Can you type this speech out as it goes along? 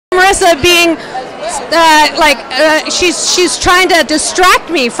Marissa being she's trying to distract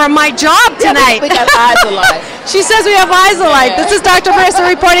me from my job tonight. We got eyes alike. She says we have eyes alike. This is Dr. Marissa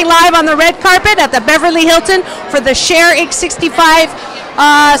reporting live on the red carpet at the Beverly Hilton for the Share Ig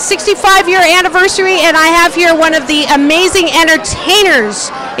 65-year anniversary, and I have here one of the amazing entertainers.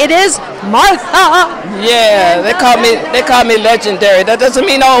 It is Martha. Yeah, they call me legendary. That doesn't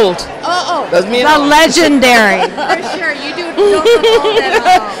mean old. Doesn't mean old. Legendary. For sure, you do not that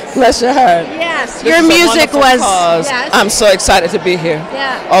all. Bless your heart. Yes, your music was. Yes. I'm so excited to be here.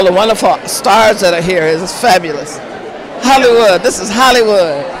 Yeah. All the wonderful stars that are here is fabulous. Hollywood. This is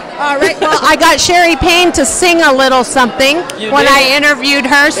Hollywood. All right. Well, I got Sherry Payne to sing a little something when I interviewed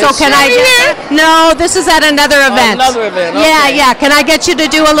her. So can I get that? No, this is at another event. Another event. Yeah, Okay. yeah. Can I get you to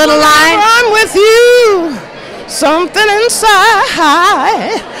do a little line? I'm with you. Something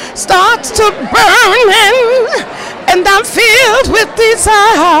inside starts to burning, and I'm filled with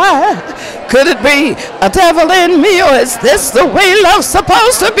desire. Could it be a devil in me, or is this the way love's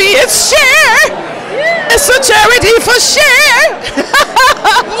supposed to be? It's share. It's a charity for share.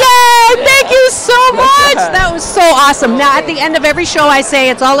 Yay! Thank you so much. That was so awesome. Now, at the end of every show, I say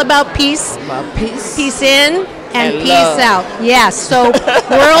it's all about peace. About peace. Peace in and peace love. out. Yes. So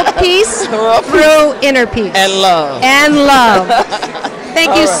world peace through inner peace And love. and love.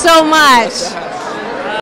 Thank you so much.